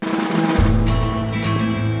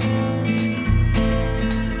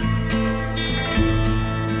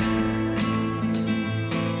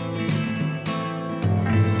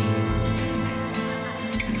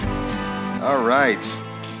right.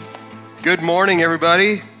 Good morning,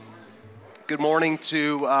 everybody. Good morning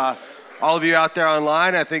to all of you out there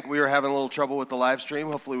online. I think we were having a little trouble with the live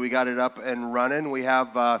stream. Hopefully we got it up and running. We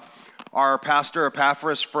have our pastor,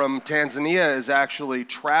 Epaphras from Tanzania, is actually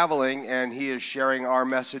traveling, and he is sharing our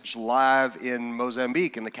message live in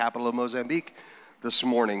Mozambique, in the capital of Mozambique this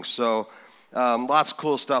morning. So lots of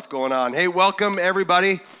cool stuff going on. Hey, welcome,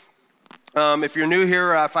 everybody. If you're new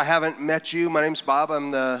here, if I haven't met you, my name's Bob.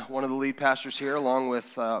 I'm one of the lead pastors here, along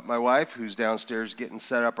with my wife, who's downstairs getting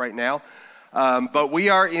set up right now. But we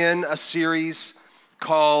are in a series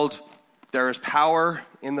called There is Power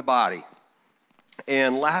in the Body.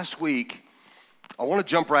 And last week, I want to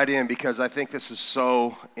jump right in because I think this is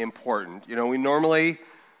so important. You know, we normally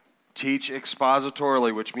teach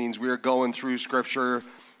expositorily, which means we are going through Scripture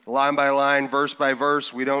line by line, verse by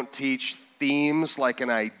verse. We don't teach themes like an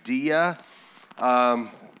idea, but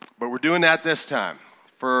we're doing that this time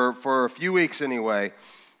for a few weeks anyway,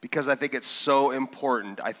 because I think it's so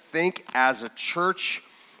important. I think as a church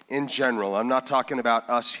in general, I'm not talking about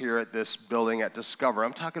us here at this building at Discover,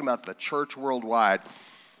 I'm talking about the church worldwide,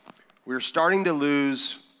 we're starting to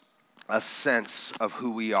lose a sense of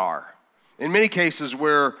who we are. In many cases,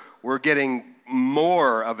 we're getting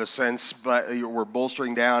more of a sense, but we're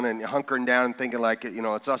bolstering down and hunkering down and thinking like, you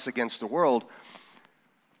know, it's us against the world.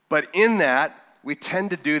 But in that, we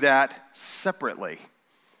tend to do that separately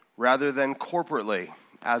rather than corporately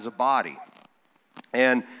as a body.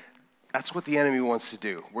 And that's what the enemy wants to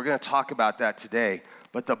do. We're going to talk about that today.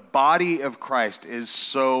 But the body of Christ is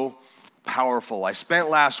so powerful. I spent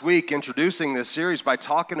last week introducing this series by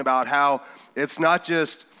talking about how it's not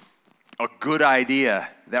just a good idea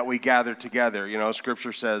that we gather together. You know,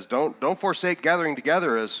 Scripture says, don't forsake gathering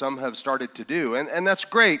together as some have started to do. And that's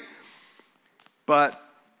great, but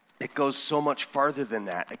it goes so much farther than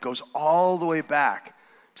that. It goes all the way back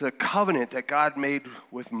to the covenant that God made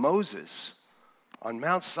with Moses on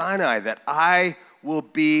Mount Sinai, that I will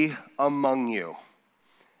be among you,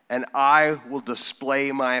 and I will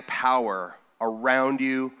display my power around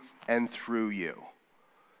you and through you.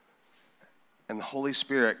 And the Holy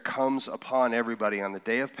Spirit comes upon everybody on the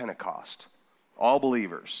day of Pentecost, all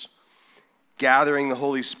believers, gathering the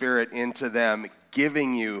Holy Spirit into them,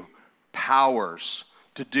 giving you powers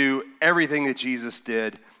to do everything that Jesus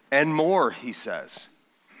did and more, he says.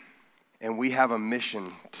 And we have a mission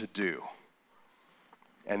to do.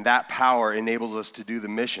 And that power enables us to do the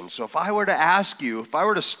mission. So if I were to ask you, if I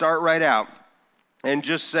were to start right out and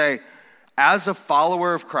just say, as a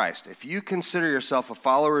follower of Christ, if you consider yourself a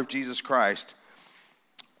follower of Jesus Christ,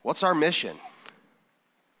 what's our mission?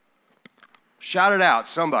 Shout it out,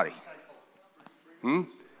 somebody.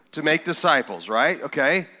 To make disciples, right?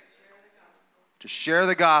 Okay. To share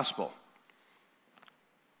the gospel.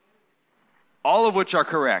 All of which are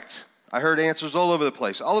correct. I heard answers all over the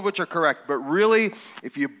place. All of which are correct. But really,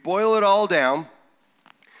 if you boil it all down,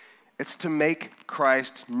 it's to make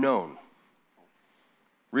Christ known.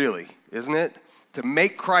 Really, isn't it? To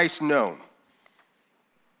make Christ known.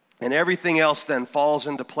 And everything else then falls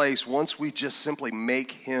into place once we just simply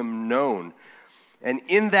make him known. And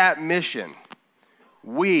in that mission,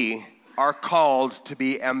 we are called to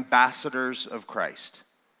be ambassadors of Christ.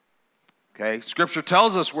 Okay? Scripture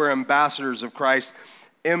tells us we're ambassadors of Christ,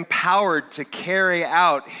 empowered to carry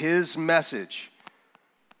out his message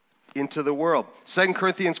into the world. 2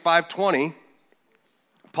 Corinthians 5:20,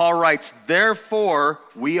 Paul writes, "Therefore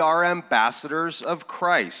we are ambassadors of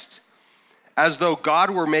Christ, as though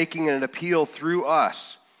God were making an appeal through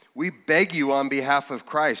us. We beg you on behalf of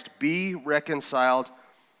Christ, be reconciled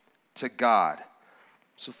to God."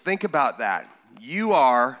 So think about that. You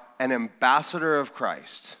are an ambassador of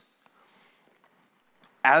Christ,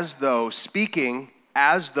 as though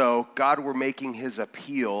God were making his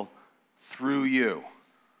appeal through you.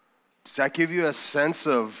 Does that give you a sense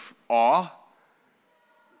of awe?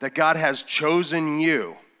 That God has chosen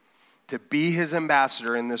you to be his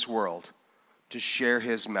ambassador in this world, to share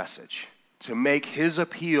his message, to make his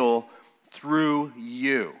appeal through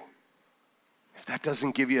you. If that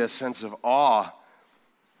doesn't give you a sense of awe,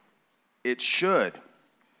 it should.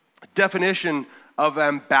 Definition of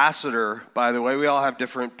ambassador, by the way, we all have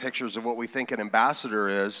different pictures of what we think an ambassador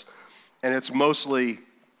is, and it's mostly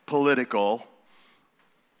political.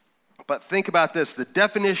 But think about this, the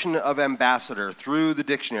definition of ambassador through the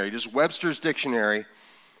dictionary, just Webster's dictionary,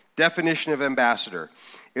 definition of ambassador,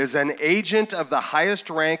 is an agent of the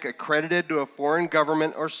highest rank accredited to a foreign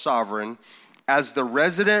government or sovereign as the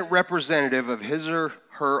resident representative of his or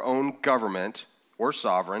her own government or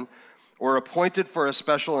sovereign, or appointed for a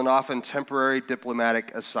special and often temporary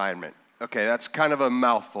diplomatic assignment. Okay, that's kind of a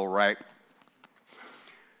mouthful, right?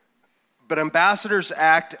 But ambassadors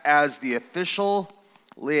act as the official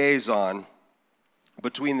liaison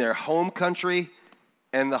between their home country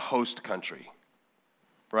and the host country,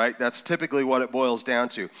 right? That's typically what it boils down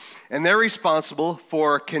to. And they're responsible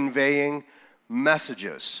for conveying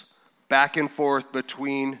messages back and forth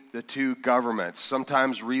between the two governments,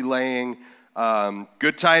 sometimes relaying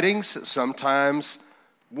good tidings, sometimes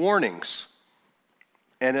warnings.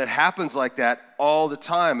 And it happens like that all the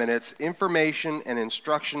time, and it's information and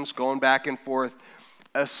instructions going back and forth,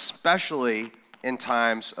 especially in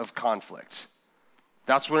times of conflict.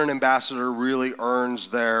 That's when an ambassador really earns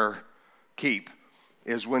their keep,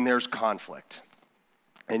 is when there's conflict.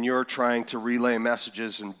 And you're trying to relay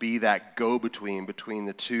messages and be that go-between between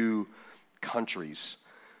the two countries.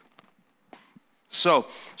 So,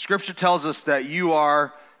 Scripture tells us that you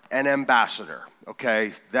are an ambassador,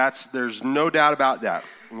 okay? There's no doubt about that.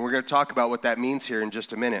 And we're going to talk about what that means here in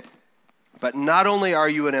just a minute. But not only are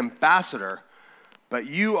you an ambassador, but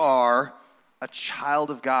you are a child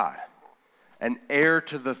of God, an heir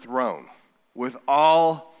to the throne, with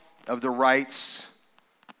all of the rights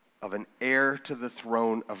of an heir to the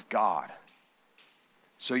throne of God.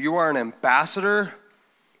 So you are an ambassador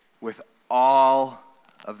with all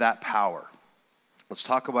of that power. Let's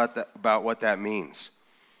talk about what that means.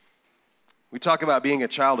 We talk about being a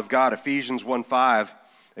child of God, Ephesians 1:5.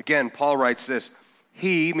 Again, Paul writes this,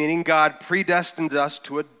 He, meaning God, predestined us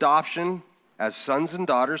to adoption as sons and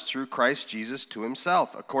daughters through Christ Jesus to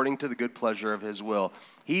himself, according to the good pleasure of his will.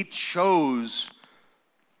 He chose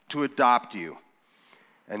to adopt you.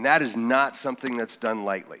 And that is not something that's done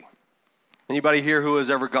lightly. Anybody here who has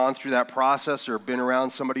ever gone through that process or been around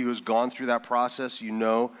somebody who's gone through that process, you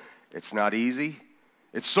know it's not easy.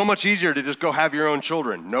 It's so much easier to just go have your own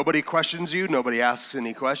children. Nobody questions you. Nobody asks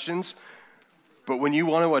any questions. But when you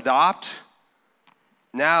want to adopt,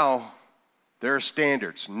 now there are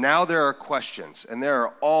standards. Now there are questions. And there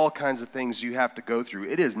are all kinds of things you have to go through.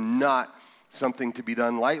 It is not something to be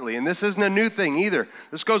done lightly. And this isn't a new thing either.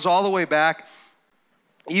 This goes all the way back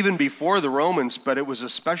even before the Romans, but it was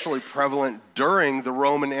especially prevalent during the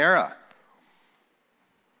Roman era.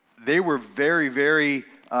 They were very, very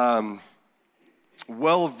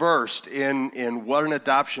well-versed in what an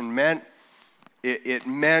adoption meant. It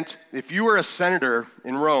meant if you were a senator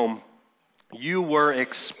in Rome, you were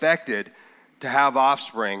expected to have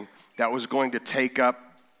offspring that was going to take up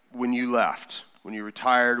when you left, when you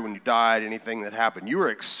retired, when you died, anything that happened. You were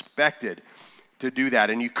expected to do that,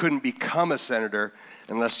 and you couldn't become a senator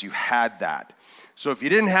unless you had that. So if you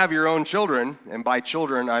didn't have your own children, and by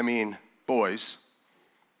children I mean boys,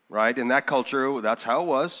 right? In that culture, that's how it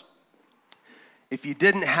was. If you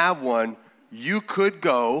didn't have one, you could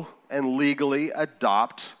go and legally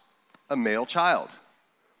adopt a male child.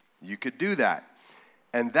 You could do that.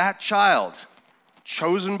 And that child,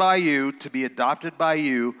 chosen by you to be adopted by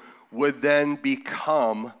you, would then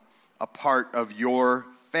become a part of your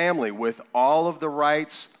family with all of the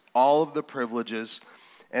rights, all of the privileges,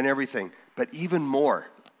 and everything. But even more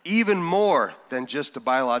than just a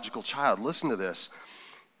biological child. Listen to this.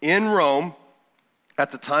 In Rome,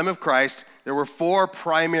 at the time of Christ, there were 4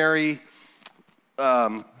 primary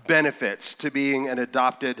benefits to being an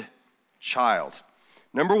adopted child.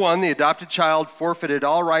 Number 1, the adopted child forfeited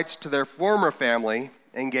all rights to their former family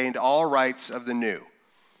and gained all rights of the new.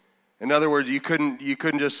 In other words, you couldn't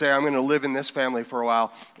just say, I'm going to live in this family for a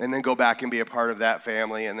while and then go back and be a part of that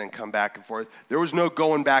family and then come back and forth. There was no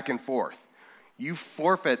going back and forth. You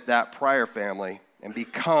forfeit that prior family and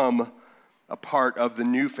become a part of the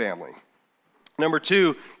new family. Number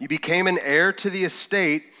 2, you became an heir to the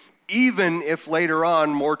estate even if later on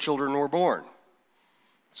more children were born.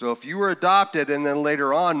 So if you were adopted and then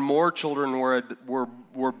later on more children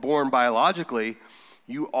were born biologically,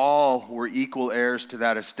 you all were equal heirs to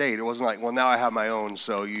that estate. It wasn't like, well, now I have my own,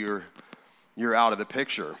 so you're out of the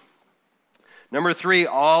picture. Number 3,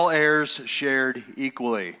 all heirs shared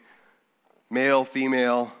equally. Male,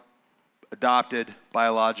 female, adopted,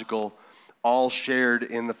 biological, all shared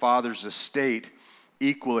in the father's estate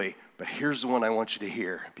equally. But here's the one I want you to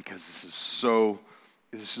hear because this is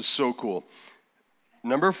so cool.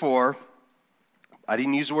 Number 4, I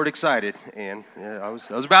didn't use the word excited, and I was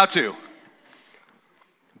about to.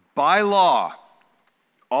 By law,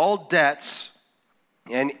 all debts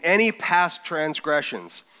and any past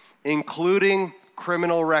transgressions, including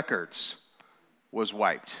criminal records, was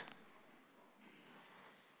wiped.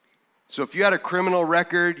 So if you had a criminal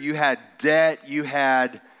record, you had debt, you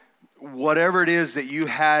had whatever it is that you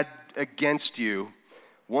had against you,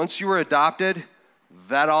 once you were adopted,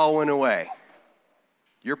 that all went away.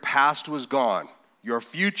 Your past was gone. Your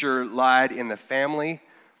future lied in the family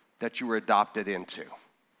that you were adopted into.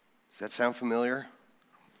 Does that sound familiar?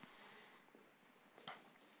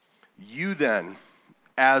 You then,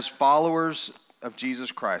 as followers of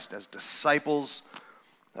Jesus Christ, as disciples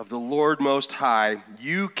of the Lord Most High,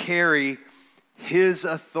 you carry his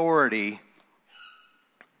authority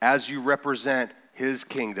as you represent his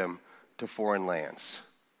kingdom to foreign lands.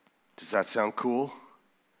 Does that sound cool?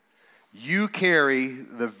 You carry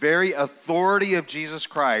the very authority of Jesus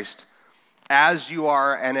Christ as you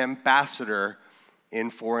are an ambassador in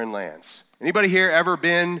foreign lands. Anybody here ever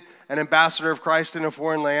been an ambassador of Christ in a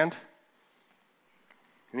foreign land?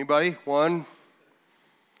 Anybody? One,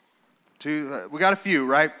 two, we got a few,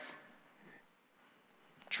 right?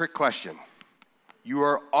 Trick question. You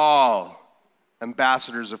are all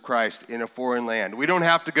ambassadors of Christ in a foreign land. We don't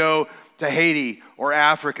have to go to Haiti or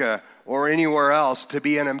Africa or anywhere else to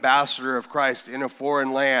be an ambassador of Christ in a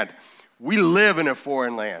foreign land. We live in a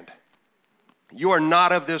foreign land. You are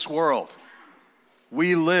not of this world.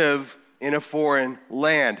 We live in a foreign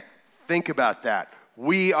land. Think about that.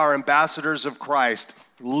 We are ambassadors of Christ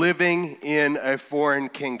living in a foreign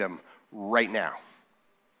kingdom right now.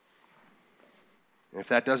 And if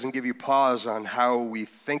that doesn't give you pause on how we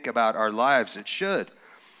think about our lives, it should.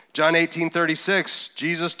 John 18:36,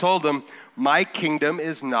 Jesus told them, "My kingdom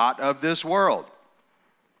is not of this world."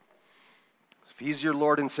 If he's your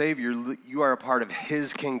Lord and Savior, you are a part of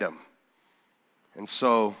his kingdom. And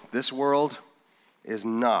so this world is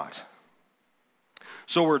not.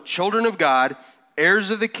 So we're children of God,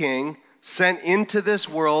 heirs of the King, sent into this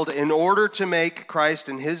world in order to make Christ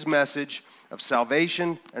and his message of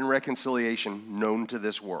salvation and reconciliation known to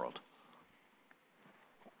this world.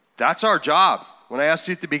 That's our job. When I asked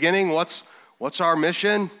you at the beginning, what's our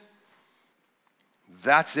mission?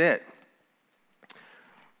 That's it.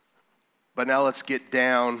 But now let's get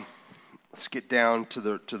down to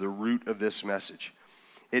the root of this message.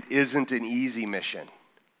 It isn't an easy mission.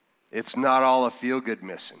 It's not all a feel-good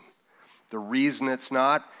mission. The reason it's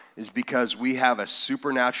not is because we have a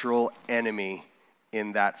supernatural enemy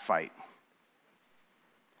in that fight.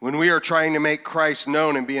 When we are trying to make Christ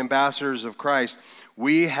known and be ambassadors of Christ,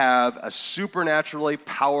 we have a supernaturally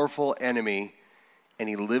powerful enemy, and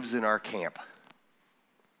he lives in our camp.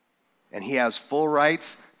 And he has full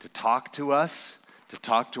rights to talk to us, to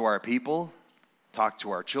talk to our people, talk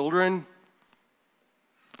to our children.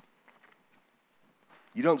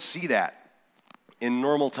 You don't see that in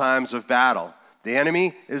normal times of battle. The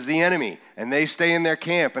enemy is the enemy, and they stay in their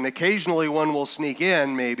camp, and occasionally one will sneak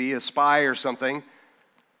in, maybe a spy or something.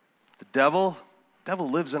 The devil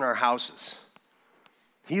lives in our houses.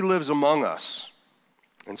 He lives among us,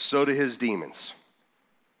 and so do his demons.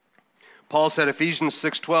 Paul said, Ephesians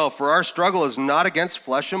 6:12, "For our struggle is not against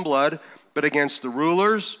flesh and blood, but against the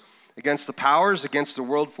rulers, against the powers, against the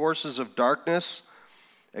world forces of darkness,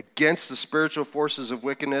 against the spiritual forces of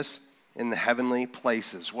wickedness in the heavenly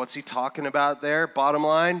places." What's he talking about there? Bottom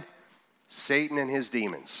line, Satan and his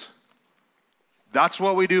demons. That's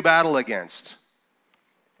what we do battle against.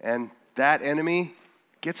 And that enemy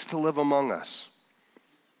gets to live among us.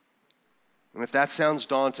 And if that sounds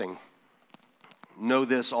daunting, know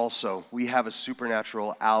this also. We have a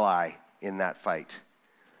supernatural ally in that fight.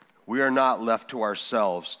 We are not left to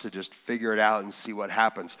ourselves to just figure it out and see what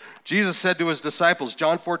happens. Jesus said to his disciples,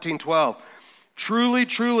 John 14:12, "Truly,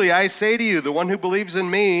 truly, I say to you, the one who believes in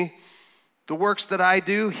me, the works that I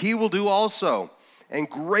do, he will do also. And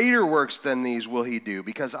greater works than these will he do,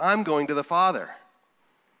 because I'm going to the Father."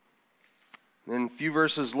 Then a few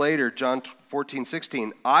verses later, John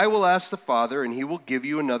 14:16, "I will ask the Father, and he will give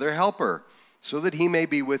you another helper, so that he may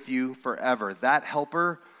be with you forever." That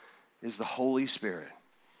helper is the Holy Spirit.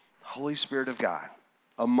 Holy Spirit of God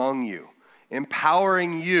among you,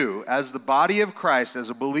 empowering you as the body of Christ, as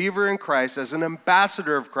a believer in Christ, as an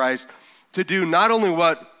ambassador of Christ, to do not only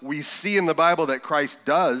what we see in the Bible that Christ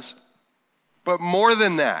does, but more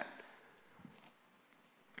than that.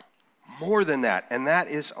 More than that, and that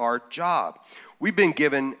is our job. We've been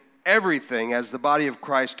given everything as the body of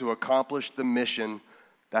Christ to accomplish the mission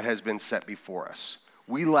that has been set before us.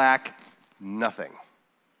 We lack nothing.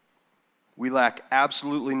 We lack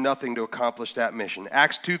absolutely nothing to accomplish that mission.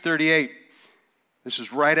 Acts 2:38, this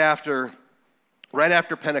is right after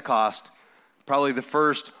Pentecost, probably the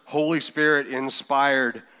first Holy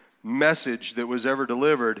Spirit-inspired message that was ever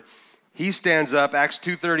delivered. He stands up, Acts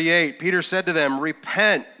 2:38, Peter said to them,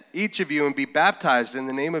 "Repent, each of you, and be baptized in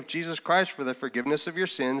the name of Jesus Christ for the forgiveness of your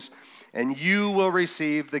sins, and you will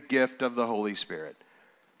receive the gift of the Holy Spirit."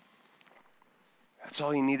 That's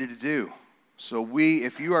all you needed to do. So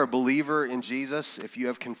if you are a believer in Jesus, if you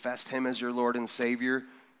have confessed him as your Lord and Savior,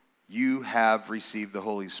 you have received the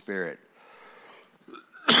Holy Spirit.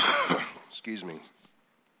 Excuse me.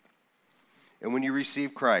 And when you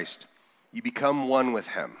receive Christ, you become one with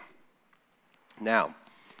him. Now,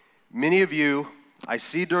 many of you, I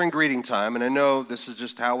see during greeting time, and I know this is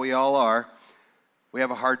just how we all are, we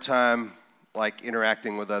have a hard time,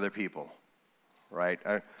 interacting with other people, right?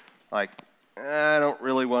 I don't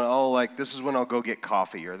really want, this is when I'll go get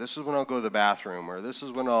coffee, or this is when I'll go to the bathroom, or this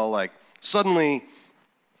is when I'll, suddenly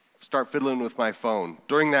start fiddling with my phone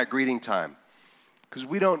during that greeting time. Because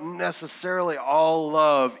we don't necessarily all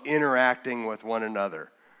love interacting with one another,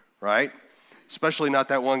 right? Especially not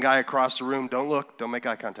that one guy across the room. Don't look, don't make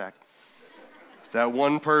eye contact. That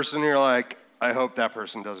one person, you're like, I hope that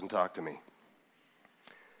person doesn't talk to me.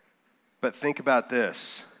 But think about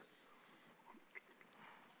this.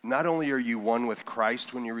 Not only are you one with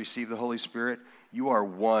Christ when you receive the Holy Spirit, you are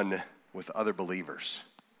one with other believers.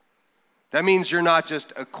 That means you're not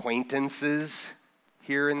just acquaintances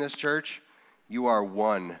here in this church. You are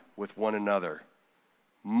one with one another,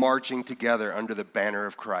 marching together under the banner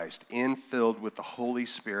of Christ, infilled with the Holy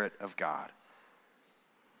Spirit of God.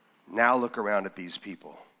 Now look around at these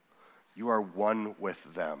people. You are one with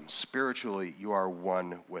them. Spiritually, you are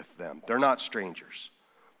one with them. They're not strangers.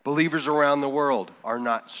 Believers around the world are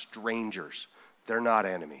not strangers. They're not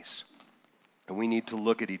enemies. And we need to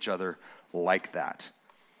look at each other like that.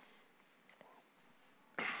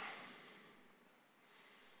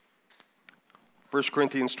 1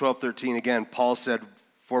 Corinthians 12:13, again, Paul said,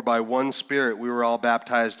 "For by one Spirit we were all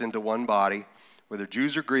baptized into one body, whether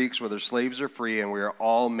Jews or Greeks, whether slaves or free, and we are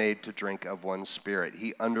all made to drink of one Spirit."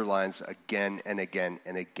 He underlines again and again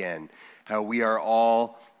and again how we are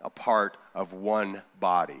all a part of one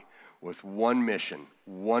body with one mission,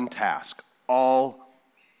 one task. All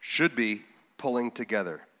should be pulling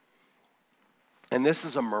together. And this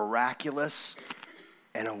is a miraculous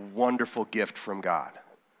and a wonderful gift from God.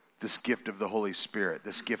 This gift of the Holy Spirit,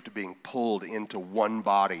 this gift of being pulled into one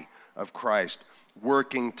body of Christ,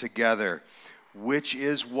 working together, which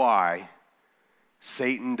is why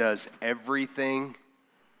Satan does everything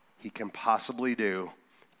he can possibly do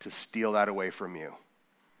to steal that away from you.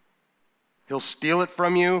 He'll steal it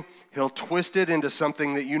from you. He'll twist it into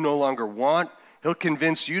something that you no longer want. He'll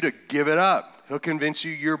convince you to give it up. He'll convince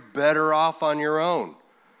you you're better off on your own.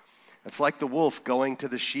 It's like the wolf going to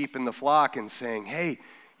the sheep in the flock and saying, "Hey,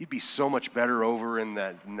 you'd be so much better over in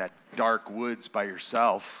that dark woods by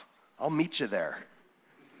yourself. I'll meet you there."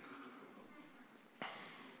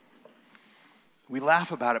 We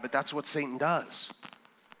laugh about it, but that's what Satan does.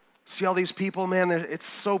 See all these people, man? It's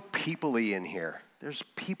so people-y in here. There's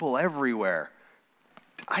people everywhere.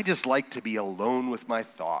 I just like to be alone with my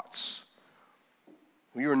thoughts.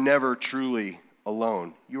 You are never truly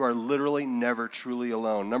alone. You are literally never truly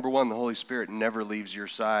alone. Number one, the Holy Spirit never leaves your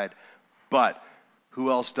side. But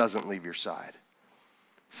who else doesn't leave your side?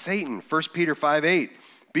 Satan, 1 Peter 5:8.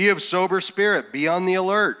 "Be of sober spirit, be on the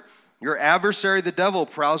alert. Your adversary, the devil,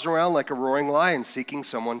 prowls around like a roaring lion seeking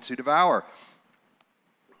someone to devour."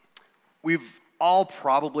 We've all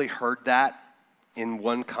probably heard that in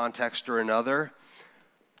one context or another.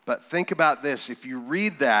 But think about this. If you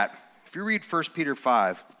read 1 Peter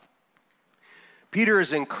 5, Peter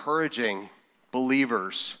is encouraging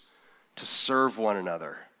believers to serve one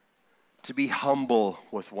another, to be humble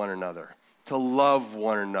with one another, to love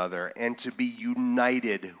one another, and to be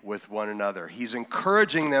united with one another. He's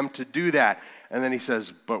encouraging them to do that. And then he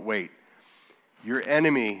says, but wait, your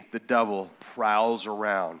enemy, the devil, prowls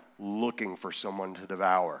around looking for someone to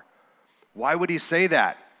devour. Why would he say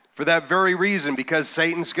that? For that very reason, because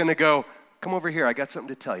Satan's going to go, "Come over here, I got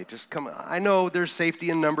something to tell you. Just come. I know there's safety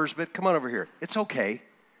in numbers, but come on over here. It's okay."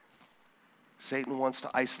 Satan wants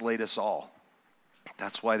to isolate us all.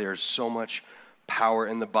 That's why there's so much power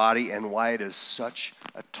in the body and why it is such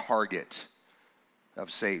a target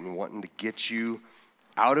of Satan, wanting to get you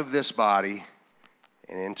out of this body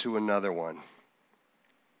and into another one.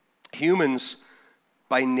 Humans,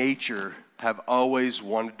 by nature, have always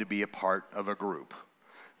wanted to be a part of a group.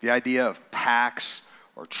 The idea of packs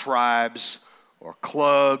or tribes or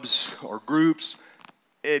clubs or groups,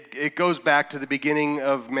 it goes back to the beginning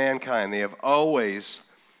of mankind. They have always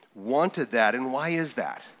wanted that. And why is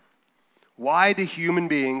that? Why do human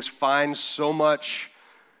beings find so much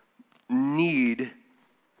need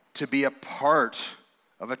to be a part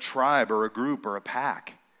of a tribe or a group or a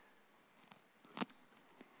pack?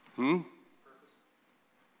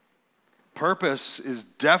 Purpose is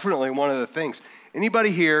definitely one of the things.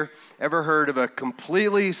 Anybody here ever heard of a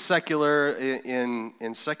completely secular,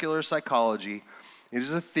 in secular psychology, it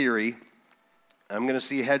is a theory, I'm going to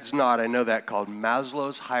see heads nod, I know that, called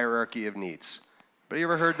Maslow's hierarchy of needs. Anybody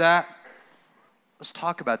ever heard that? Let's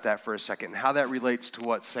talk about that for a second and how that relates to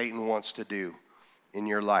what Satan wants to do in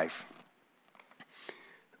your life.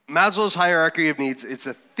 Maslow's hierarchy of needs, it's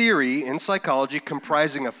a theory in psychology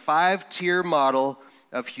comprising a 5-tier model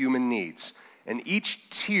of human needs. And each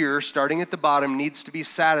tier, starting at the bottom, needs to be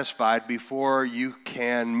satisfied before you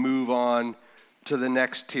can move on to the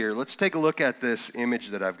next tier. Let's take a look at this image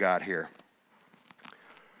that I've got here.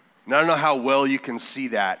 And I don't know how well you can see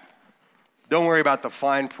that. Don't worry about the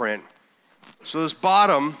fine print. So this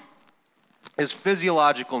bottom is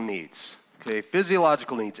physiological needs. Okay,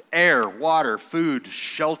 physiological needs: air, water, food,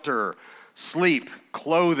 shelter, sleep,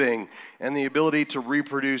 clothing, and the ability to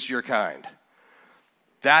reproduce your kind.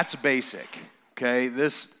 That's basic. Okay,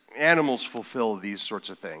 animals fulfill these sorts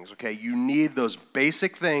of things. Okay, you need those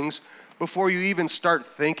basic things before you even start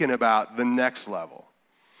thinking about the next level.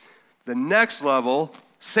 The next level,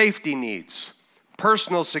 safety needs,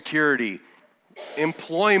 personal security,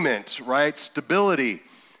 employment, right? Stability,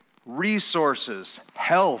 resources,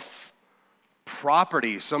 health,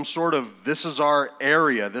 property, some sort of, this is our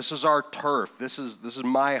area, this is our turf, this is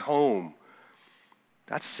my home.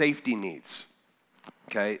 That's safety needs.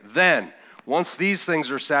 Okay, then once these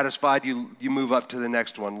things are satisfied, you move up to the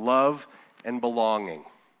next one: love and belonging,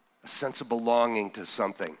 a sense of belonging to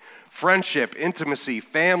something. Friendship, intimacy,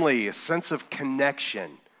 family, a sense of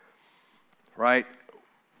connection, right?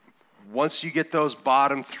 Once you get those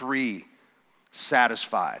bottom 3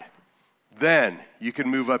 satisfied, then you can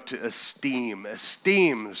move up to esteem.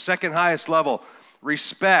 Esteem, the second highest level: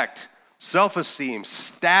 respect, self-esteem,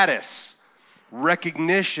 status,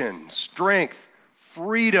 recognition, strength,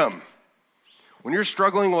 freedom. When you're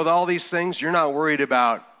struggling with all these things, you're not worried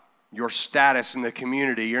about your status in the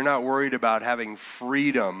community. You're not worried about having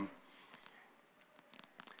freedom.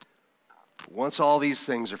 Once all these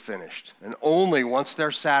things are finished, and only once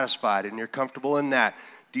they're satisfied and you're comfortable in that,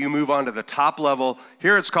 do you move on to the top level.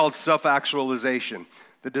 Here it's called self-actualization,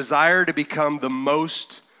 the desire to become the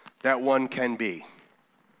most that one can be.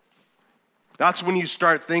 That's when you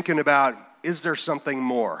start thinking about, is there something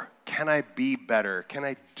more? Can I be better? Can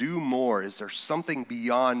I do more? Is there something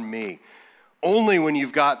beyond me? Only when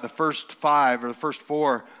you've got the first 5 or the first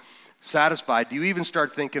 4 satisfied do you even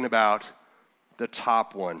start thinking about the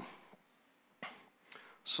top one.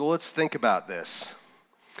 So let's think about this.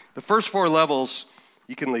 The first 4 levels,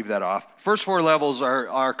 you can leave that off. First 4 levels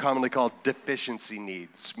are commonly called deficiency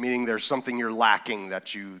needs, meaning there's something you're lacking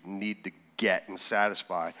that you need to get and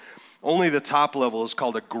satisfy. Only the top level is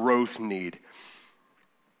called a growth need.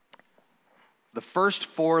 The first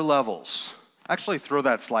 4 levels, actually throw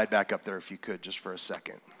that slide back up there if you could, just for a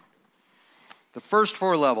second. The first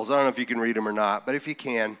 4 levels, I don't know if you can read them or not, but if you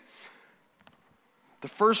can, the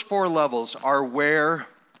first 4 levels are where,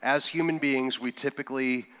 as human beings, we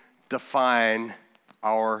typically define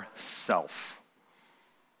our self.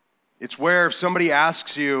 It's where if somebody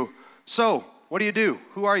asks you, so, what do you do?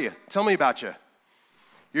 Who are you? Tell me about you.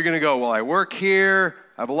 You're going to go, well, I work here,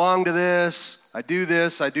 I belong to this, I do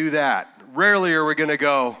that. Rarely are we going to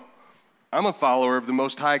go, I'm a follower of the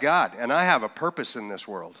Most High God, and I have a purpose in this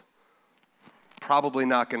world. Probably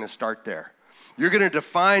not going to start there. You're going to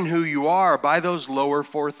define who you are by those lower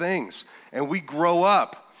 4 things. And we grow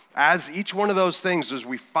up as each one of those things, as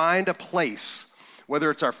we find a place, whether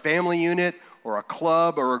it's our family unit or a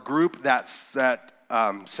club or a group that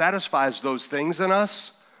satisfies those things in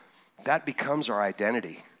us, that becomes our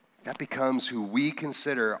identity. That becomes who we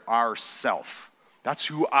consider our self. That's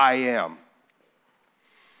who I am.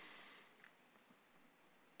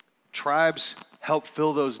 Tribes help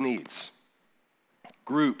fill those needs.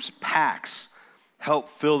 Groups, packs, help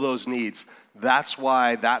fill those needs. That's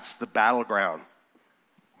why that's the battleground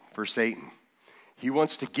for Satan. He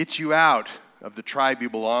wants to get you out of the tribe you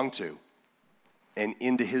belong to and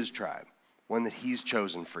into his tribe, one that he's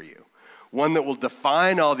chosen for you, one that will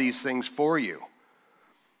define all these things for you.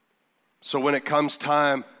 So when it comes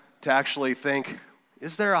time to actually think,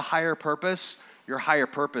 is there a higher purpose? Your higher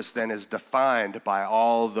purpose then is defined by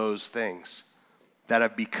all those things that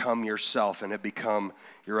have become yourself and have become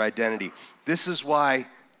your identity. This is why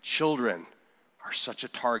children are such a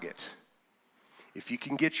target. If he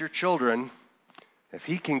can get your children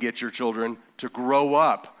to grow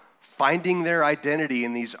up finding their identity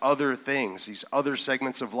in these other things, these other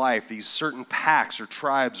segments of life, these certain packs or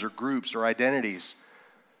tribes or groups or identities,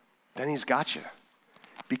 then he's got you.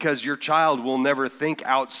 Because your child will never think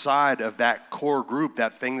outside of that core group,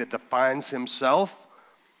 that thing that defines himself,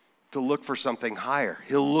 to look for something higher.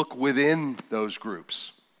 He'll look within those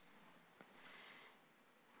groups.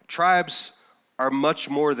 Tribes are much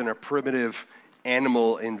more than a primitive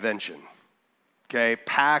animal invention. Okay,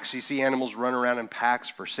 packs, you see animals run around in packs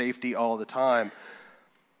for safety all the time.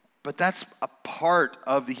 But that's a part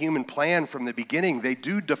of the human plan from the beginning. They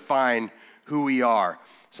do define who we are.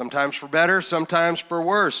 Sometimes for better, sometimes for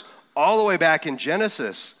worse. All the way back in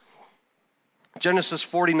Genesis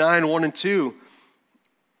 49, 1 and 2,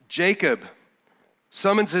 Jacob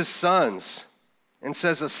summons his sons and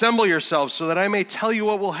says, "Assemble yourselves so that I may tell you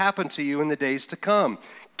what will happen to you in the days to come.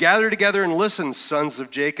 Gather together and listen, sons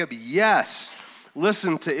of Jacob. Yes,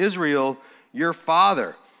 listen to Israel, your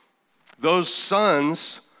father." Those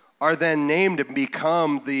sons are then named and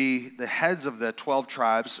become the heads of the 12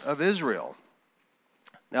 tribes of Israel.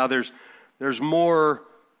 Now, there's more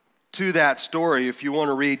to that story if you want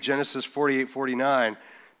to read Genesis 48, 49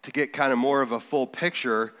 to get kind of more of a full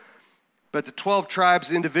picture. But the 12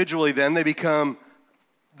 tribes individually then, they become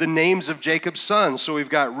the names of Jacob's sons. So we've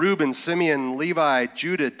got Reuben, Simeon, Levi,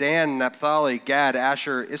 Judah, Dan, Naphtali, Gad,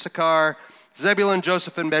 Asher, Issachar, Zebulun,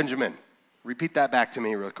 Joseph, and Benjamin. Repeat that back to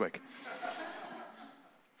me real quick.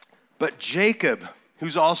 But Jacob,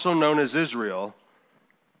 who's also known as Israel,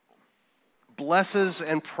 blesses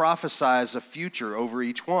and prophesies a future over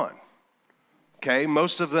each one. Okay,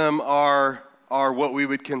 most of them are what we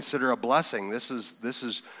would consider a blessing. This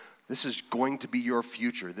is going to be your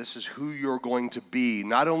future. This is who you're going to be,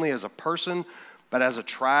 not only as a person, but as a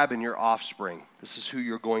tribe and your offspring. This is who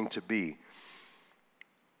you're going to be.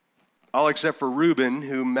 All except for Reuben,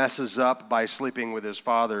 who messes up by sleeping with his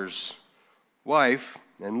father's wife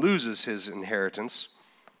and loses his inheritance.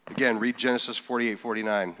 Again, read Genesis 48,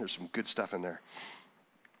 49. There's some good stuff in there.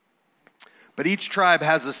 But each tribe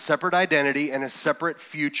has a separate identity and a separate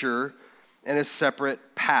future and a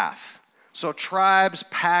separate path. So tribes,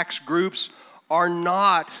 packs, groups are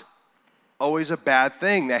not always a bad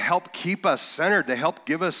thing. They help keep us centered. They help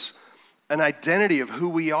give us an identity of who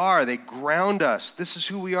we are. They ground us. This is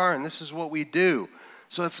who we are and this is what we do.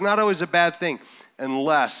 So it's not always a bad thing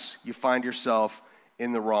unless you find yourself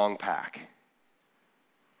in the wrong pack.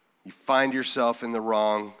 You find yourself in the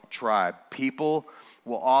wrong tribe. People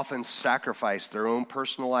will often sacrifice their own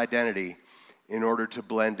personal identity in order to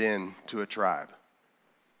blend in to a tribe.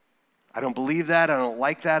 I don't believe that. I don't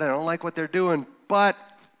like that. I don't like what they're doing, but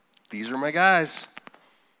these are my guys.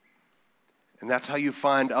 And that's how you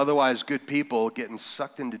find otherwise good people getting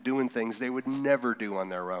sucked into doing things they would never do on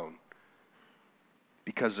their own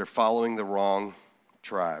because they're following the wrong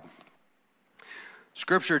tribe.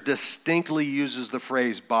 Scripture distinctly uses the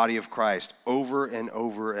phrase body of Christ over and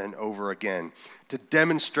over and over again to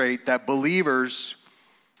demonstrate that believers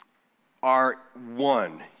are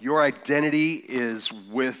one. Your identity is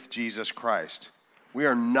with Jesus Christ. We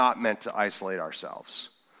are not meant to isolate ourselves.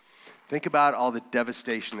 Think about all the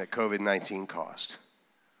devastation that COVID-19 caused.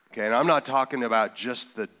 Okay, and I'm not talking about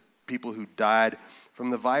just the people who died from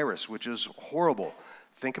the virus, which is horrible.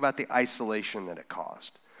 Think about the isolation that it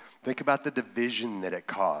caused. Think about the division that it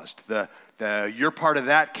caused. You're part of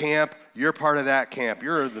that camp, you're part of that camp.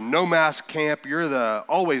 You're the no mask camp, you're the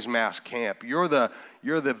always mask camp. You're the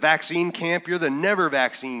vaccine camp, you're the never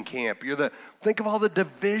vaccine camp. Think of all the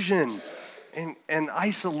division and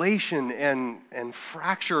isolation and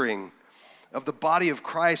fracturing of the body of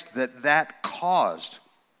Christ that caused.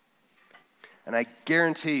 And I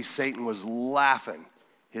guarantee Satan was laughing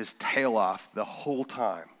his tail off the whole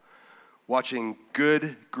time, watching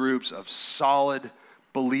good groups of solid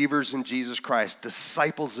believers in Jesus Christ,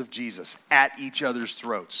 disciples of Jesus, at each other's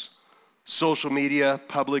throats. Social media,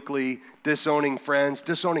 publicly, disowning friends,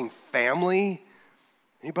 disowning family.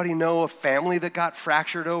 Anybody know a family that got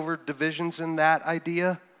fractured over divisions in that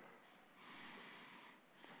idea?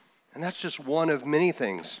 And that's just one of many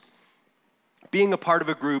things. Being a part of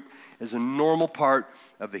a group is a normal part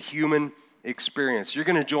of the human experience. You're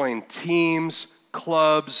going to join teams,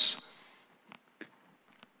 clubs,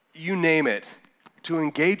 you name it, to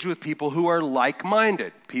engage with people who are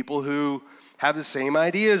like-minded, people who have the same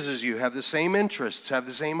ideas as you, have the same interests, have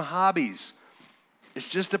the same hobbies. It's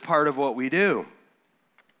just a part of what we do.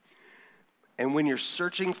 And when you're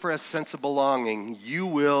searching for a sense of belonging, you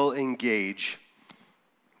will engage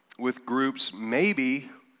with groups maybe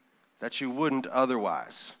that you wouldn't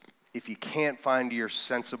otherwise if you can't find your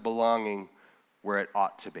sense of belonging where it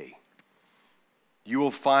ought to be. You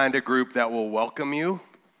will find a group that will welcome you,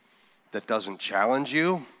 that doesn't challenge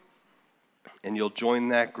you, and you'll join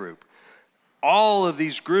that group. All of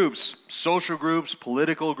these groups, social groups,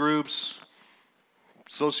 political groups,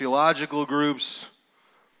 sociological groups,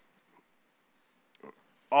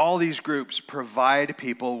 all these groups provide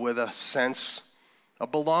people with a sense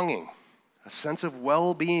of belonging, a sense of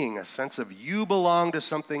well-being, a sense of you belong to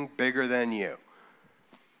something bigger than you.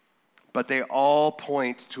 But they all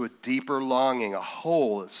point to a deeper longing, a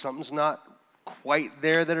hole, that something's not quite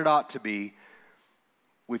there that it ought to be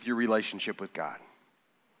with your relationship with God.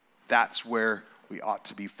 That's where we ought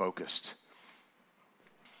to be focused.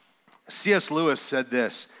 C.S. Lewis said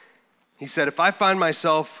this. He said, if I find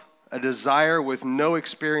myself a desire with no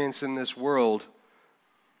experience in this world,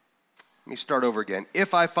 let me start over again.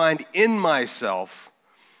 If I find in myself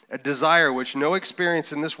a desire which no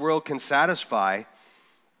experience in this world can satisfy,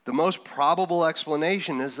 the most probable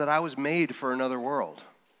explanation is that I was made for another world.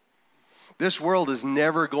 This world is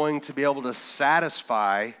never going to be able to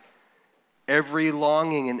satisfy every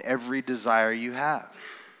longing and every desire you have.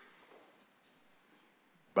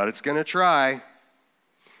 But it's going to try.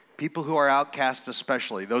 People who are outcast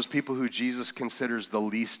especially, those people who Jesus considers the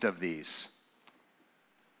least of these,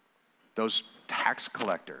 those tax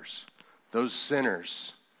collectors, those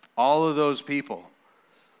sinners, all of those people,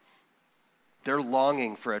 they're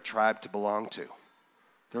longing for a tribe to belong to.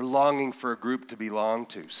 They're longing for a group to belong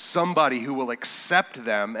to, somebody who will accept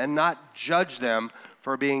them and not judge them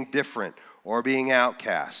for being different or being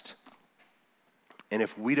outcast. And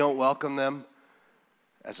if we don't welcome them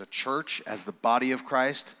as a church, as the body of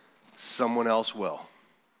Christ, someone else will.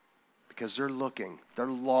 Because they're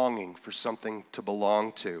longing for something to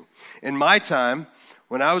belong to. In my time,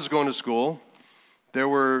 when I was going to school, there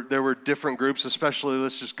were different groups, especially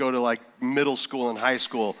let's just go to like middle school and high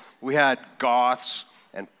school. We had goths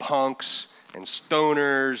and punks and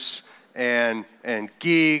stoners and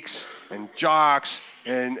geeks and jocks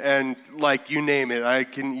and like you name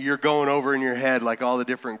it. You're going over in your head like all the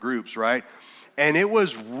different groups, right? And it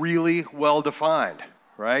was really well defined,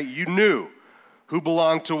 right? You knew who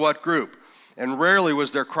belonged to what group. And rarely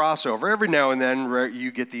was there crossover. Every now and then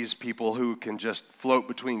you get these people who can just float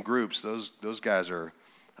between groups. Those guys are,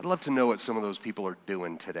 I'd love to know what some of those people are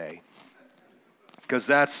doing today. Because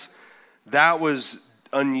that was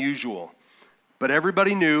unusual. But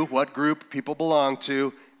everybody knew what group people belonged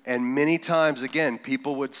to. And many times, again,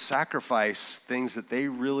 people would sacrifice things that they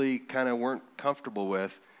really kind of weren't comfortable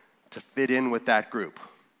with to fit in with that group.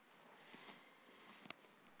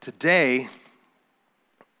 Today,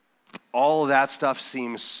 all of that stuff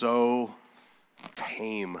seems so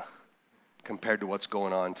tame compared to what's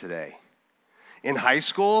going on today. In high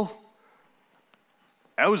school,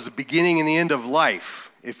 that was the beginning and the end of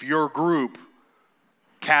life if your group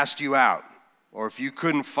cast you out, or if you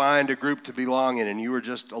couldn't find a group to belong in and you were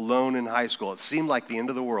just alone in high school. It seemed like the end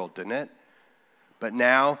of the world, didn't it? But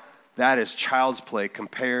now, that is child's play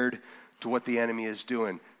compared to what the enemy is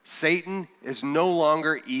doing. Satan is no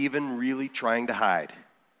longer even really trying to hide.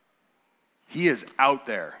 He is out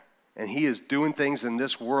there, and he is doing things in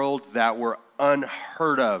this world that were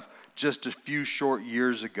unheard of just a few short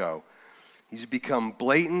years ago. He's become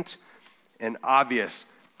blatant and obvious.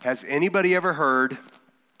 Has anybody ever heard,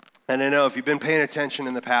 and I know if you've been paying attention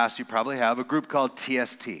in the past, you probably have, a group called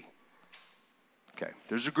TST. Okay,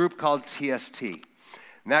 there's a group called TST.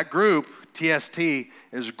 And that group, TST,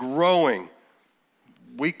 is growing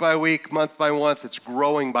week by week, month by month. It's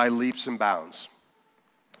growing by leaps and bounds.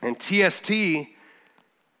 And TST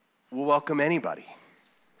will welcome anybody.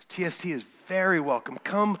 TST is very welcome.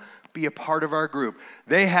 Come be a part of our group.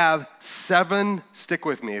 They have 7, stick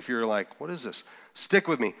with me if you're like, what is this? Stick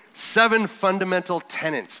with me. 7 fundamental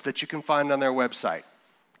tenets that you can find on their website.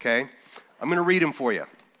 Okay? I'm going to read them for you.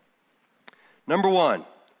 Number 1,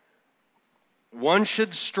 one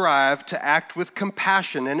should strive to act with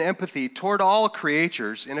compassion and empathy toward all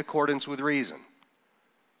creatures in accordance with reason.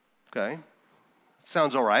 Okay?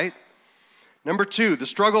 Sounds all right. Number 2, the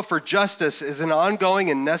struggle for justice is an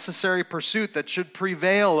ongoing and necessary pursuit that should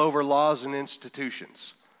prevail over laws and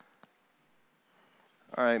institutions.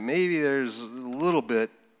 All right, maybe there's a little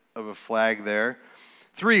bit of a flag there.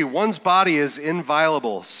 3, one's body is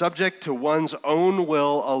inviolable, subject to one's own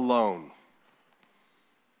will alone.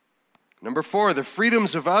 Number 4, the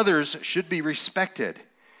freedoms of others should be respected,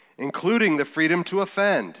 including the freedom to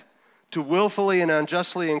offend. To willfully and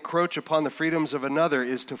unjustly encroach upon the freedoms of another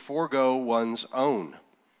is to forego one's own.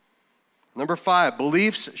 Number 5,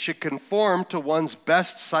 beliefs should conform to one's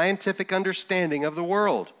best scientific understanding of the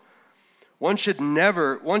world. One should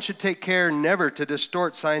take care never to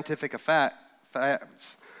distort scientific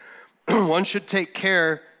facts. One should take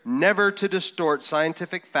care never to distort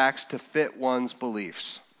scientific facts to fit one's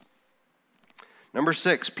beliefs. Number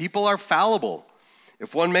 6, people are fallible.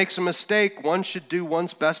 If one makes a mistake, one should do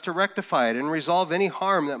one's best to rectify it and resolve any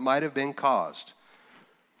harm that might have been caused.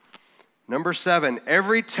 Number 7,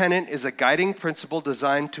 every tenet is a guiding principle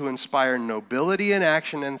designed to inspire nobility in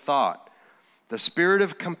action and thought. The spirit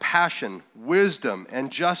of compassion, wisdom,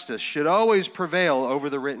 and justice should always prevail over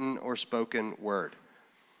the written or spoken word.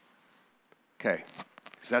 Okay,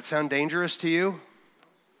 does that sound dangerous to you?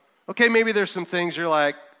 Okay, maybe there's some things you're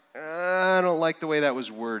like, I don't like the way that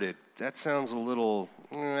was worded. That sounds a little,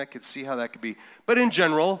 I could see how that could be. But in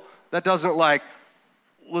general, That doesn't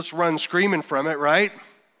let's run screaming from it, right?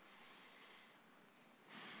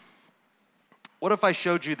 What if I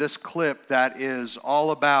showed you this clip that is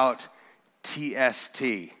all about TST,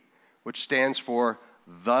 which stands for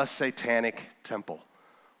the Satanic Temple?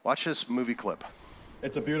 Watch this movie clip.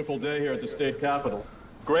 It's a beautiful day here at the state capitol.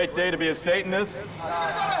 Great day to be a Satanist.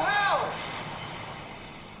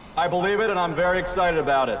 I believe it, and I'm very excited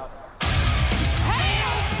about it.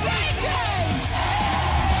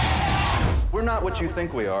 We're not what you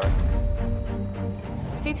think we are.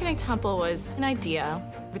 Satanic Temple was an idea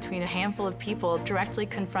between a handful of people directly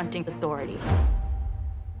confronting authority.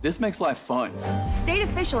 This makes life fun. State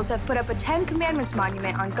officials have put up a 10 Commandments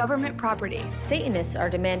monument on government property. Satanists are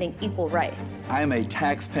demanding equal rights. I am a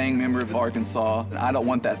tax-paying member of Arkansas, and I don't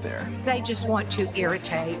want that there. They just want to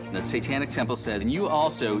irritate. The Satanic Temple says, and you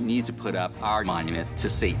also need to put up our monument to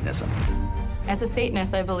Satanism. As a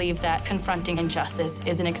Satanist, I believe that confronting injustice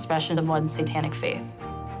is an expression of one's satanic faith.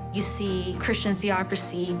 You see Christian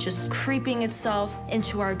theocracy just creeping itself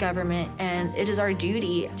into our government, and it is our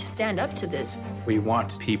duty to stand up to this. We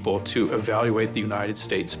want people to evaluate the United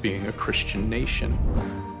States being a Christian nation.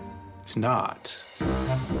 It's not.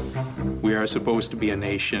 We are supposed to be a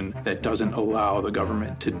nation that doesn't allow the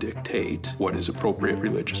government to dictate what is appropriate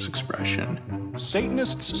religious expression.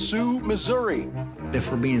 Satanists sue Missouri.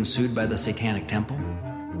 If we're being sued by the Satanic Temple,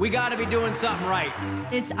 we gotta be doing something right.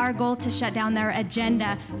 It's our goal to shut down their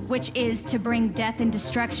agenda, which is to bring death and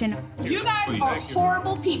destruction. You guys are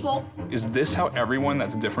horrible people. Is this how everyone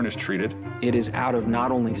that's different is treated? It is out of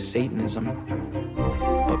not only Satanism,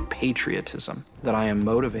 but patriotism that I am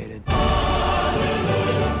motivated.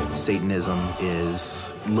 Satanism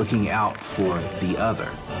is looking out for the other,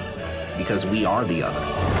 because we are the other.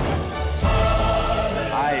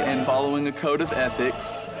 I am following a code of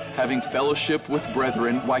ethics, having fellowship with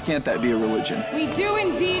brethren. Why can't that be a religion? We do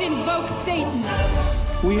indeed invoke Satan.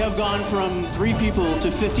 We have gone from 3 people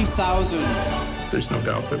to 50,000. There's no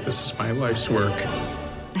doubt that this is my life's work.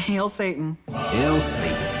 Hail Satan. Hail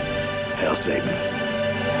Satan. Hail Satan.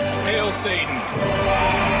 Hail Satan.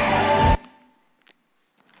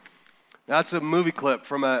 That's a movie clip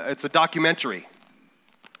from it's a documentary.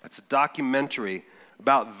 It's a documentary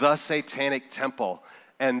about the Satanic Temple.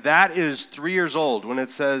 And that is 3 years old. When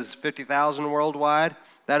it says 50,000 worldwide,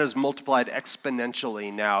 that is multiplied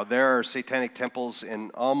exponentially now. There are satanic temples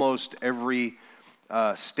in almost every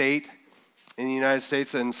state in the United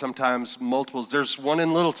States, and sometimes multiples. There's one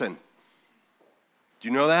in Littleton. Do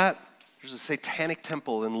you know that? There's a satanic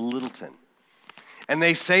temple in Littleton. And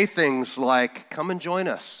they say things like, come and join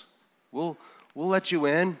us. We'll let you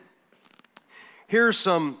in. Here's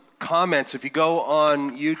some comments if you go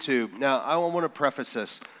on YouTube. Now, I want to preface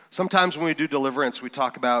this. Sometimes when we do deliverance, we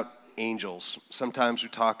talk about angels. Sometimes we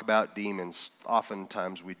talk about demons.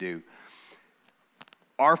 Oftentimes we do.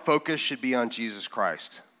 Our focus should be on Jesus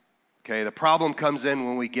Christ. Okay, the problem comes in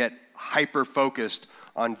when we get hyper-focused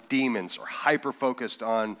on demons or hyper-focused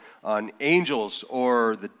on angels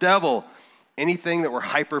or the devil. Anything that we're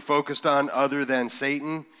hyper-focused on other than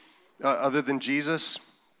Satan, other than Jesus,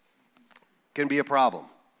 can be a problem.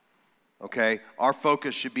 Okay, our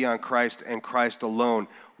focus should be on Christ and Christ alone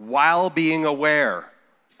while being aware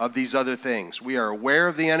of these other things. We are aware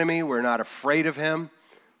of the enemy. We're not afraid of him,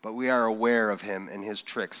 but we are aware of him and his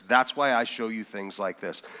tricks. That's why I show you things like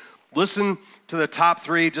this. Listen to the top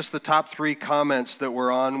 3, just the top 3 comments that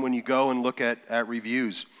were on when you go and look at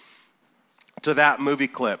reviews to that movie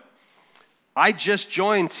clip. I just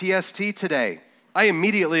joined TST today. I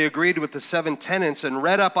immediately agreed with the 7 tenets and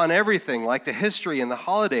read up on everything, like the history and the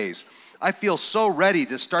holidays. I feel so ready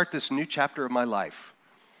to start this new chapter of my life.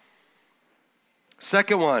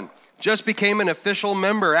 Second one, just became an official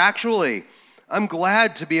member. Actually, I'm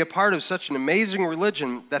glad to be a part of such an amazing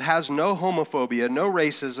religion that has no homophobia, no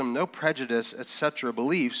racism, no prejudice, etc.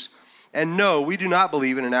 beliefs. And no, we do not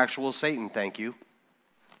believe in an actual Satan, thank you.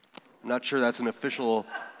 I'm not sure that's an official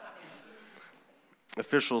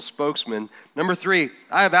spokesman. Number 3,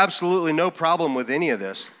 I have absolutely no problem with any of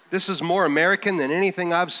this. This is more American than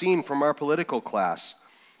anything I've seen from our political class.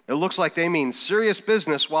 It looks like they mean serious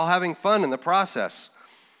business while having fun in the process.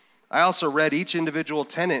 I also read each individual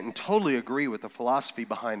tenet and totally agree with the philosophy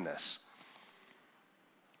behind this.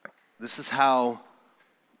 This is how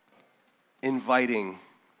inviting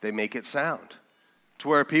they make it sound. To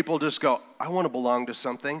where people just go, I want to belong to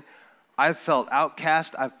something. I've felt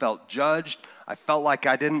outcast. I've felt judged. I felt like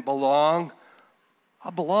I didn't belong. I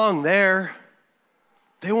belong there.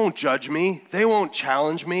 They won't judge me. They won't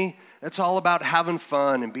challenge me. It's all about having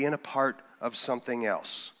fun and being a part of something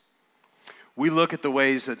else. We look at the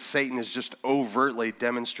ways that Satan is just overtly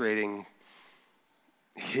demonstrating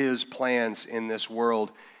his plans in this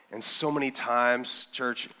world. And so many times,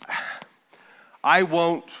 church, I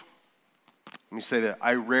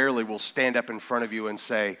rarely will stand up in front of you and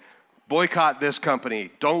say, boycott this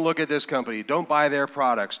company, don't look at this company, don't buy their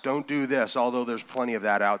products, don't do this, although there's plenty of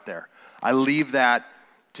that out there. I leave that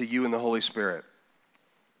to you and the Holy Spirit.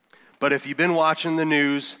 But if you've been watching the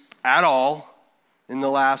news at all in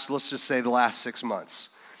let's just say the last 6 months,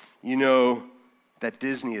 you know that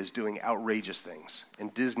Disney is doing outrageous things.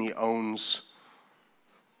 And Disney owns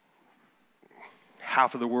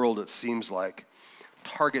half of the world, it seems like.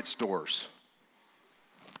 Target stores,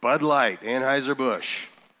 Bud Light, Anheuser-Busch.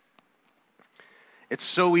 It's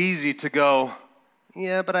so easy to go,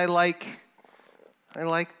 yeah, but I like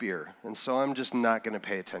beer, and so I'm just not going to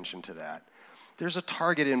pay attention to that. There's a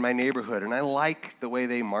Target in my neighborhood, and I like the way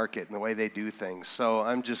they market and the way they do things, so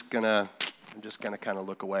I'm just gonna kind of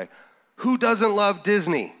look away. Who doesn't love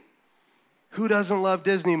Disney? Who doesn't love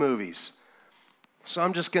Disney movies? So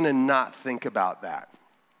I'm just gonna not think about that.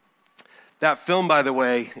 That film, by the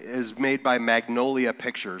way, is made by Magnolia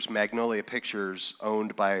Pictures. Magnolia Pictures,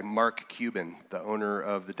 owned by Mark Cuban, the owner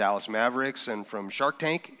of the Dallas Mavericks and from Shark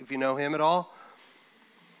Tank, if you know him at all.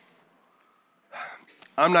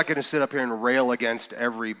 I'm not going to sit up here and rail against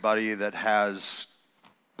everybody that has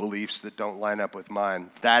beliefs that don't line up with mine.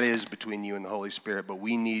 That is between you and the Holy Spirit, but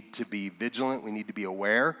we need to be vigilant, we need to be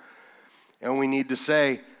aware, and we need to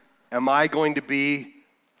say, am I going to be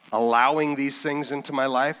allowing these things into my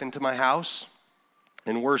life, into my house?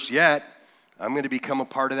 And worse yet, I'm going to become a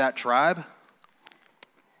part of that tribe?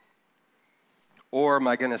 Or am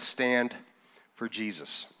I going to stand for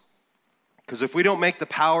Jesus? Because if we don't make the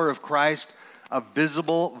power of Christ a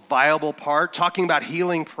visible, viable part, talking about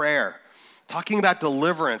healing prayer, talking about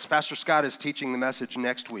deliverance. Pastor Scott is teaching the message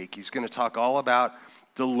next week. He's going to talk all about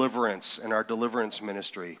deliverance and our deliverance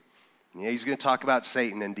ministry. Yeah, he's going to talk about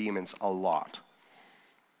Satan and demons a lot.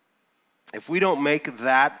 If we don't make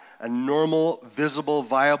that a normal, visible,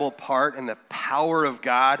 viable part and the power of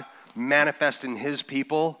God manifest in his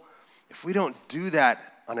people, if we don't do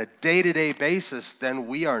that on a day-to-day basis, then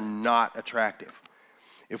we are not attractive.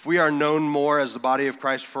 If we are known more as the body of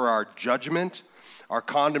Christ for our judgment, our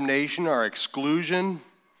condemnation, our exclusion,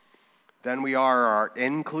 than we are our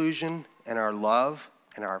inclusion and our love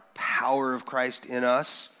and our power of Christ in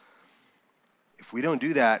us, if we don't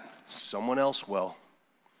do that, someone else will.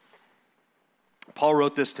 Paul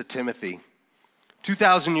wrote this to Timothy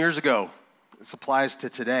 2,000 years ago. This applies to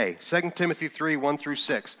today. 2 Timothy 3,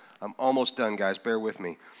 1-6. I'm almost done, guys. Bear with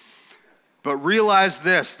me. But realize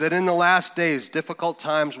this, that in the last days, difficult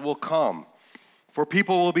times will come. For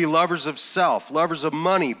people will be lovers of self, lovers of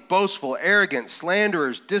money, boastful, arrogant,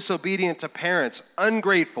 slanderers, disobedient to parents,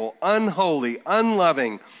 ungrateful, unholy,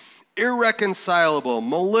 unloving, irreconcilable,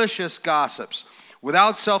 malicious gossips,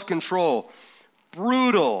 without self-control,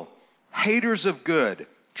 brutal, haters of good,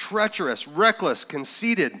 treacherous, reckless,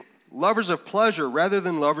 conceited, lovers of pleasure rather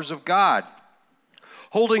than lovers of God,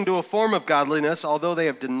 holding to a form of godliness, although they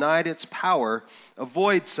have denied its power.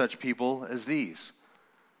 Avoid such people as these.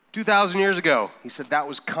 2,000 years ago, he said that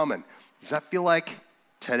was coming. Does that feel like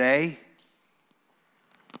today?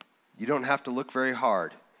 You don't have to look very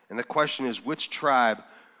hard. And the question is, which tribe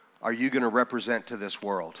are you going to represent to this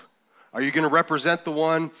world? Are you going to represent the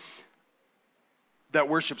one that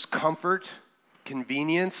worships comfort,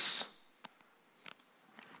 convenience,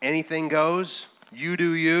 anything goes, you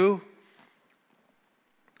do you,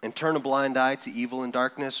 and turn a blind eye to evil and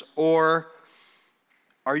darkness? Or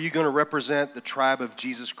are you going to represent the tribe of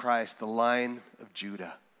Jesus Christ, the Lion of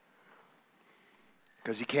Judah?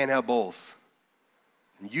 Because you can't have both.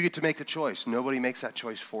 And you get to make the choice. Nobody makes that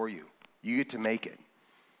choice for you. You get to make it.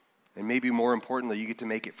 And maybe more importantly, you get to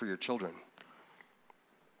make it for your children.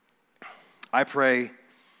 I pray,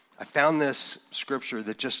 I found this scripture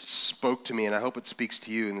that just spoke to me, and I hope it speaks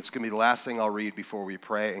to you, and it's going to be the last thing I'll read before we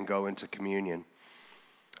pray and go into communion.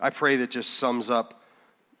 I pray that just sums up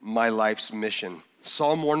my life's mission.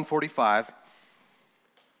 Psalm 145,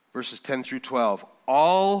 verses 10-12.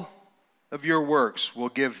 All of your works will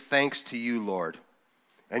give thanks to you, Lord,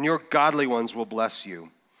 and your godly ones will bless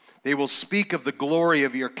you. They will speak of the glory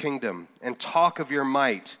of your kingdom and talk of your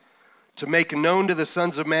might, to make known to the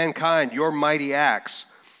sons of mankind your mighty acts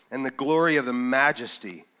and the glory of the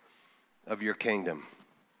majesty of your kingdom.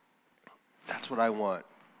 That's what I want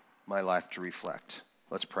my life to reflect.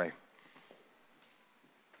 Let's pray.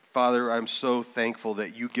 Father, I'm so thankful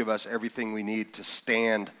that you give us everything we need to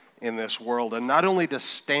stand in this world. And not only to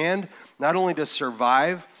stand, not only to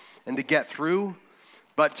survive and to get through,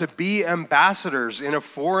 but to be ambassadors in a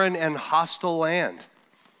foreign and hostile land.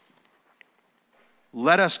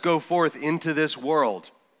 Let us go forth into this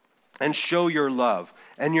world and show your love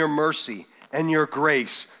and your mercy and your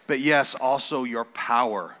grace, but yes, also your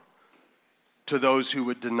power to those who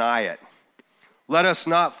would deny it. Let us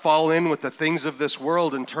not fall in with the things of this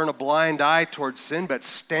world and turn a blind eye towards sin, but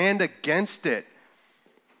stand against it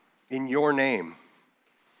in your name.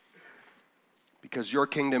 Because your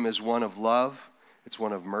kingdom is one of love, it's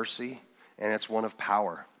one of mercy, and it's one of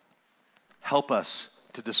power. Help us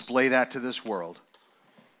to display that to this world.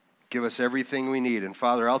 Give us everything we need. And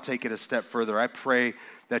Father, I'll take it a step further. I pray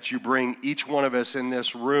that you bring each one of us in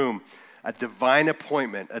this room a divine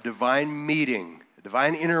appointment, a divine meeting, a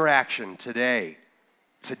divine interaction today,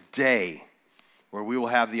 where we will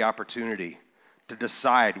have the opportunity to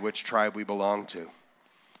decide which tribe we belong to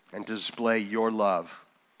and to display your love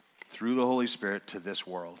through the Holy Spirit to this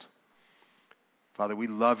world. Father, we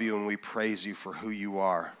love you and we praise you for who you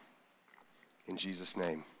are. In Jesus'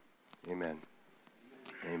 name, amen.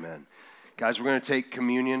 Amen. Guys, we're going to take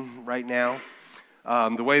communion right now.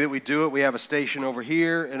 The way that we do it, we have a station over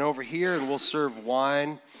here, and we'll serve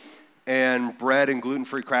wine and bread and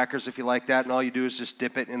gluten-free crackers if you like that. And all you do is just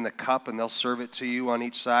dip it in the cup, and they'll serve it to you on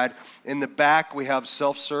each side. In the back, we have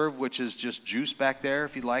self-serve, which is just juice back there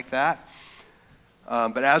if you like that.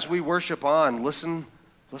 But as we worship on, listen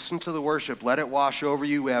to the worship. Let it wash over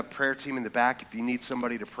you. We have a prayer team in the back if you need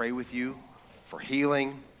somebody to pray with you for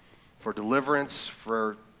healing, for deliverance,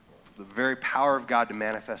 for the very power of God to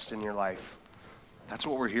manifest in your life. That's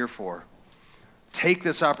what we're here for. Take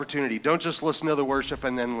this opportunity. Don't just listen to the worship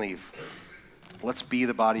and then leave. Let's be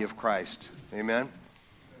the body of Christ. Amen?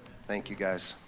 Thank you, guys.